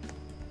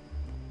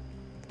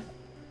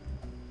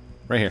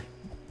 Right here.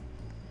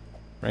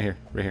 Right here.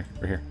 Right here.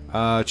 Right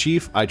here.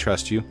 Chief, I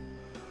trust you.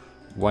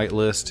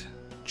 Whitelist.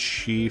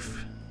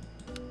 Chief.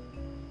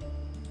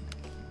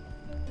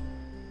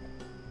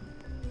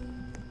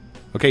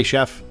 Okay,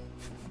 chef.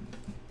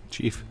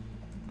 Chief.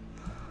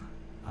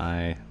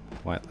 I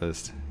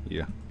whitelist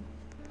you.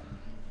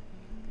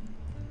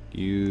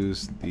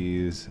 Use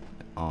these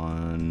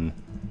on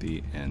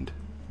the end.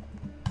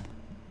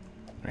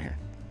 Right here.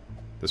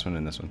 This one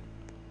and this one.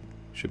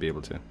 Should be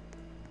able to.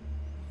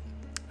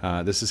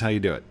 This is how you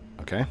do it,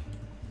 okay?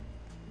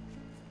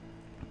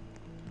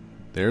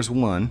 There's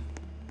one.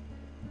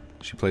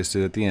 She placed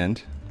it at the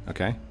end,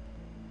 okay?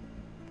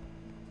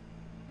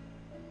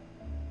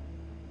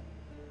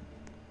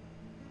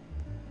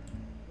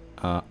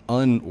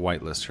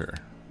 Unwhitelist her.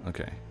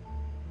 Okay.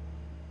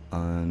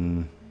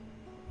 Unwhitelist.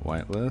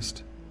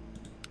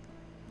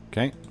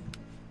 Okay.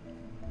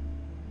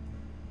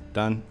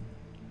 Done.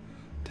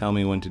 Tell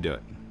me when to do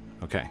it.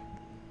 Okay.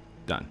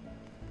 Done.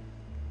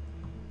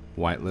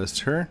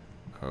 Whitelist her.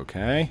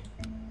 Okay.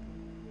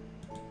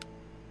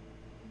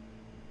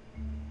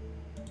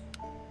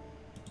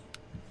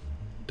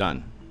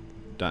 Done.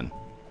 Done.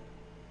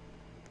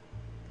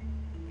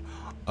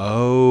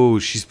 Oh,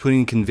 she's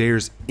putting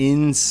conveyors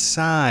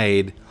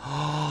inside.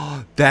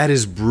 Oh, that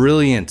is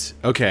brilliant.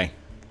 Okay.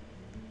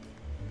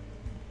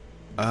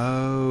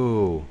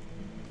 Oh,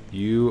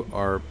 you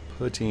are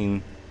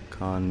putting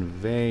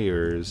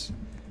conveyors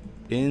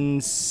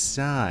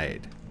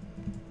inside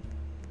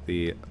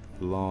the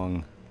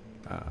long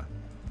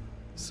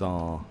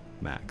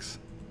sawmax.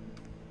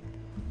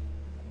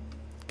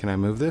 Can I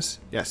move this?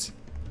 Yes.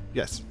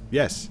 Yes.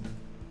 Yes.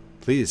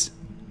 Please.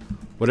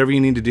 Whatever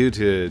you need to do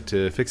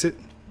to fix it,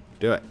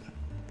 do it.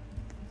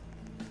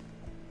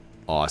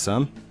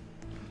 Awesome.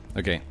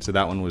 Okay, so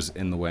that one was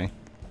in the way.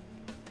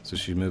 So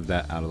she moved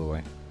that out of the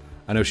way.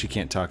 I know she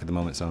can't talk at the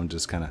moment, so I'm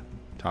just kind of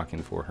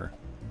talking for her.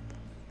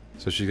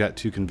 So she's got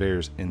 2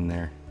 conveyors in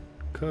there.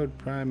 Code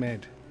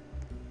primate.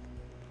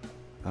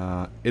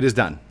 It is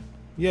done.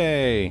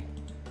 Yay!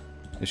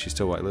 Is she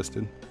still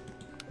whitelisted?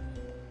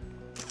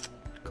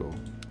 Cool.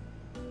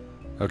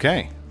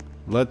 Okay,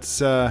 let's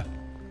go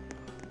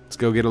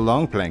get a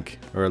long plank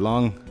or a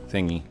long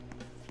thingy.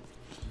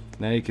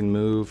 Now you can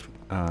move.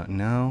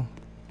 Now,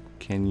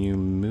 can you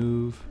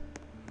move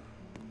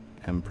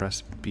and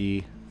press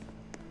B?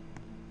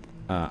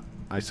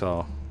 I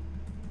saw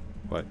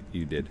what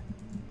you did.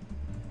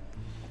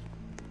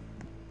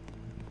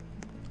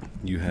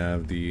 You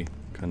have the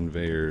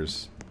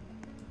conveyors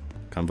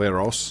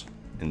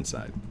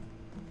inside,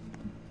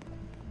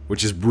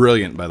 which is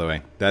brilliant, by the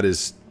way. That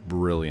is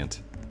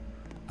brilliant.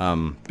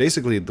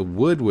 Basically, the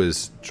wood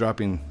was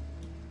dropping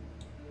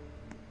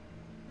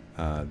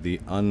the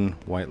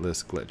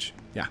unwhitelist glitch.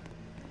 Yeah.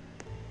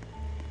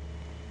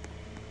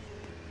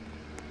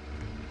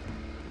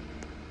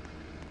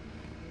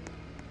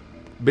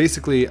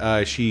 Basically,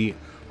 she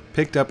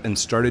picked up and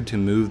started to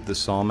move the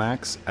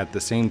sawmax at the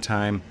same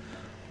time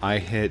I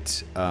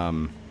hit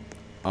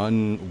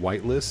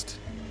unwhitelist,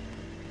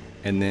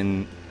 and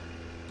then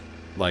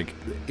like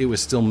it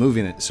was still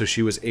moving it, so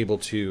she was able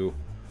to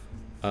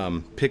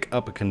pick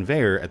up a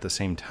conveyor at the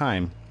same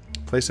time,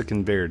 place a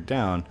conveyor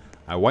down.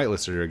 I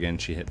whitelisted her again,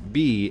 she hit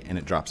B and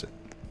it drops it.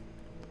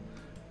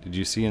 Did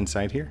you see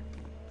inside here?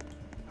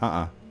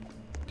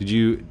 Did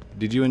you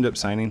end up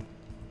signing?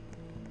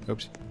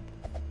 Oops.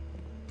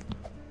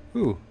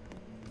 Ooh.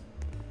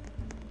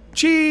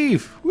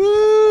 Chief!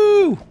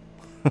 Woo!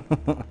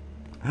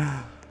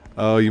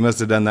 Oh, you must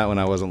have done that when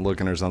I wasn't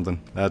looking or something.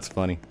 That's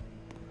funny.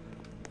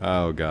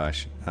 Oh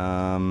gosh.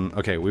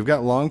 Okay, we've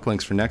got long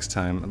planks for next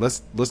time.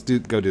 Let's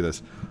go do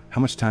this.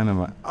 How much time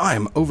am I?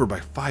 I'm over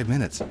by 5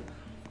 minutes.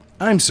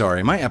 I'm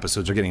sorry, my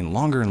episodes are getting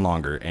longer and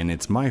longer, and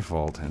it's my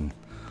fault, and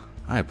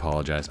I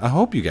apologize. I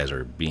hope you guys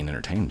are being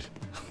entertained.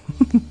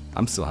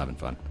 I'm still having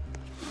fun.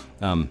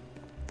 I'll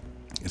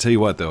tell you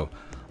what though,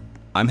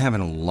 I'm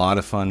having a lot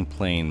of fun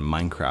playing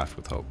Minecraft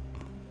with Hope.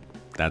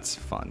 That's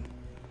fun.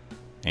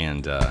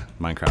 And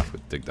Minecraft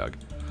with Dig Dug.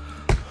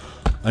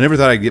 I never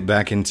thought I'd get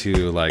back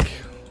into like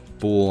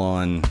full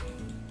on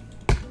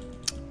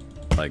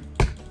like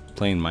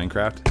playing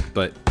Minecraft,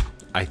 but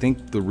I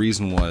think the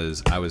reason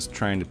was I was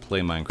trying to play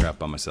Minecraft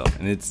by myself,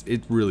 and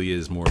it really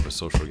is more of a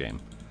social game.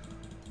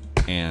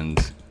 And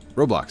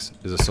Roblox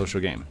is a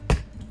social game.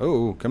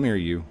 Oh, come here,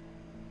 you.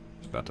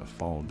 It's about to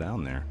fall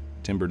down there.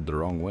 Timbered the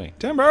wrong way.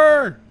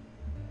 Timber!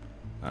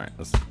 Alright,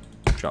 let's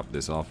drop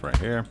this off right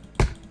here.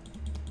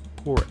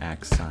 Poor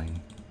axe sign.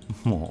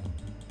 Oh.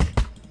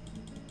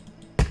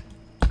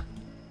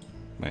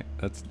 Wait,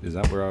 is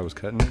that where I was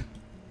cutting it?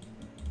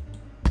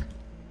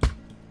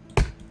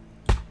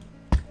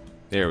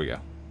 There we go.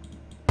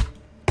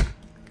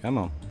 Come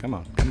on, come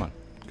on, come on.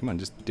 Come on,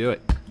 just do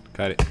it.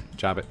 Cut it,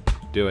 chop it,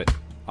 do it.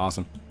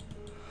 Awesome.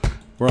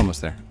 We're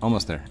almost there,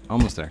 almost there,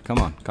 almost there. Come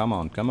on, come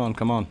on, come on,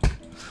 come on.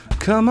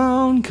 Come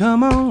on,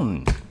 come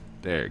on.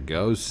 There it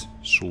goes.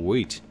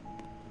 Sweet.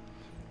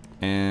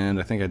 And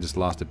I think I just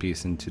lost a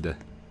piece into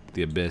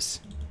the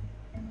abyss.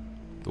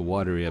 The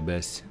watery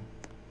abyss.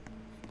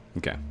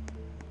 Okay.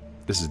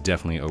 This is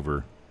definitely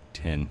over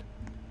 10.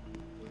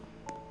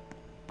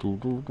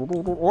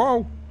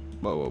 Whoa!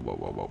 Whoa, whoa, whoa,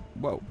 whoa, whoa,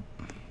 whoa.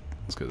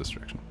 Let's go this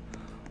direction.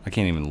 I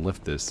can't even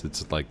lift this.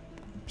 It's like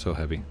so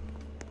heavy.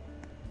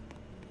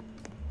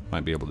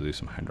 Might be able to do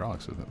some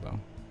hydraulics with it though.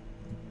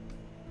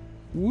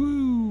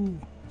 Woo!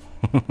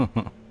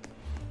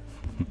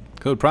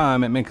 Code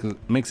Prime, it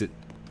makes it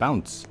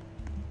bounce.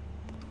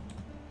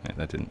 Right,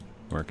 that didn't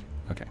work.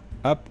 Okay.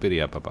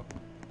 Uppity up, up, up.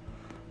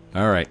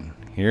 Alright,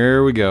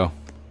 here we go.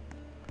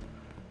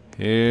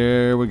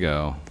 Here we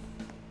go.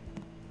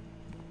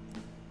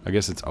 I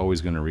guess it's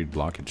always going to read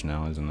blockage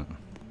now, isn't it?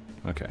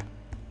 Okay.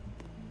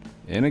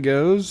 In it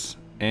goes.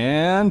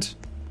 And...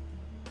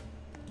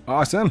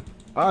 awesome!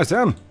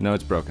 Awesome! No,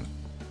 it's broken.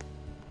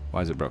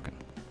 Why is it broken?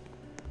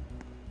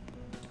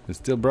 It's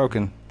still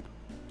broken.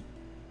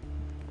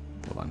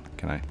 Hold on.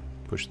 Can I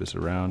push this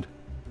around?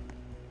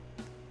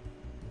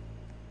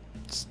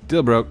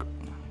 Still broke.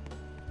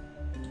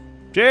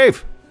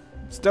 Chief!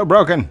 Still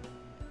broken!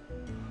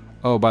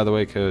 Oh, by the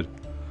way, code.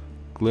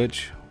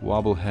 Glitch,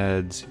 wobble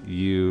heads,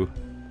 you...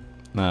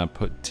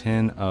 put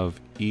 10 of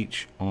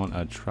each on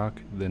a truck,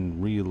 then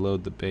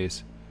reload the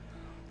base,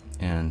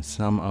 and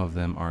some of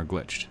them are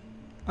glitched.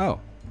 Oh.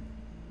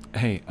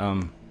 Hey,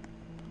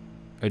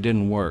 it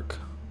didn't work.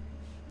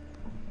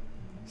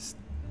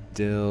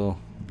 Still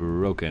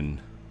broken.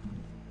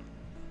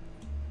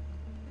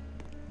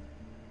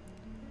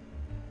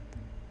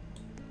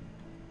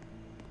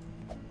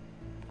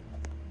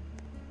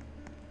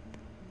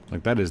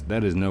 Like that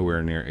is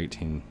nowhere near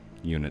 18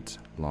 units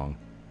long.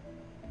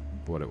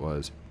 What it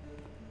was.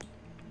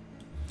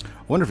 I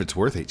wonder if it's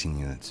worth 18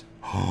 units.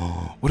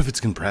 Oh, what if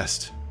it's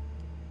compressed?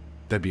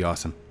 That'd be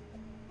awesome.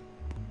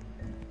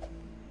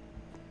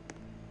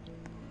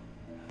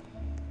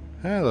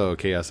 Hello,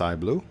 KSI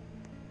Blue.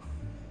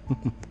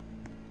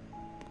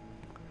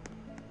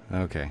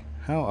 Okay,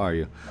 how are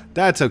you?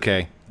 That's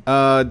okay.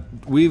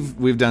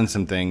 We've done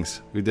some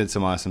things. We did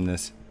some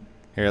awesomeness.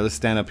 Here, let's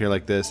stand up here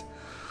like this.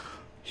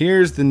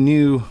 Here's the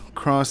new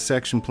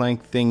cross-section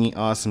plank thingy.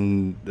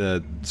 Awesome.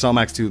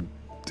 Sawmax 2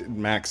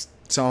 Max.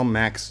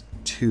 Sawmax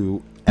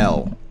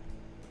 2L.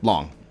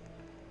 Long.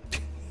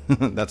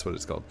 That's what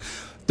it's called.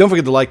 Don't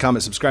forget to like,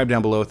 comment, subscribe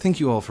down below. Thank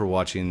you all for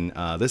watching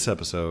this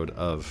episode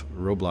of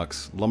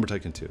Roblox Lumber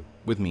Tycoon 2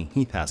 with me,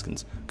 Heath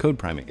Haskins, Code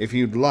Primate. If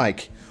you'd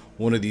like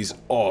one of these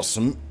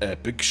awesome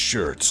epic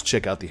shirts,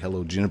 check out the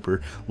Hello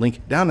Juniper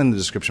link down in the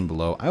description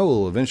below. I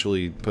will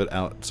eventually put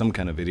out some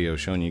kind of video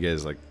showing you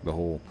guys like the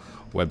whole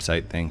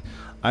website thing.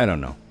 I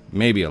don't know.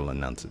 Maybe I'll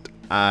announce it.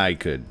 I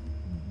could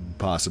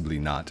possibly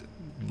not.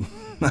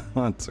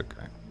 That's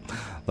okay.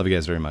 Love you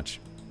guys very much.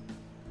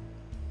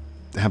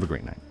 Have a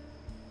great night.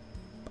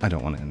 I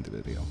don't want to end the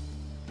video.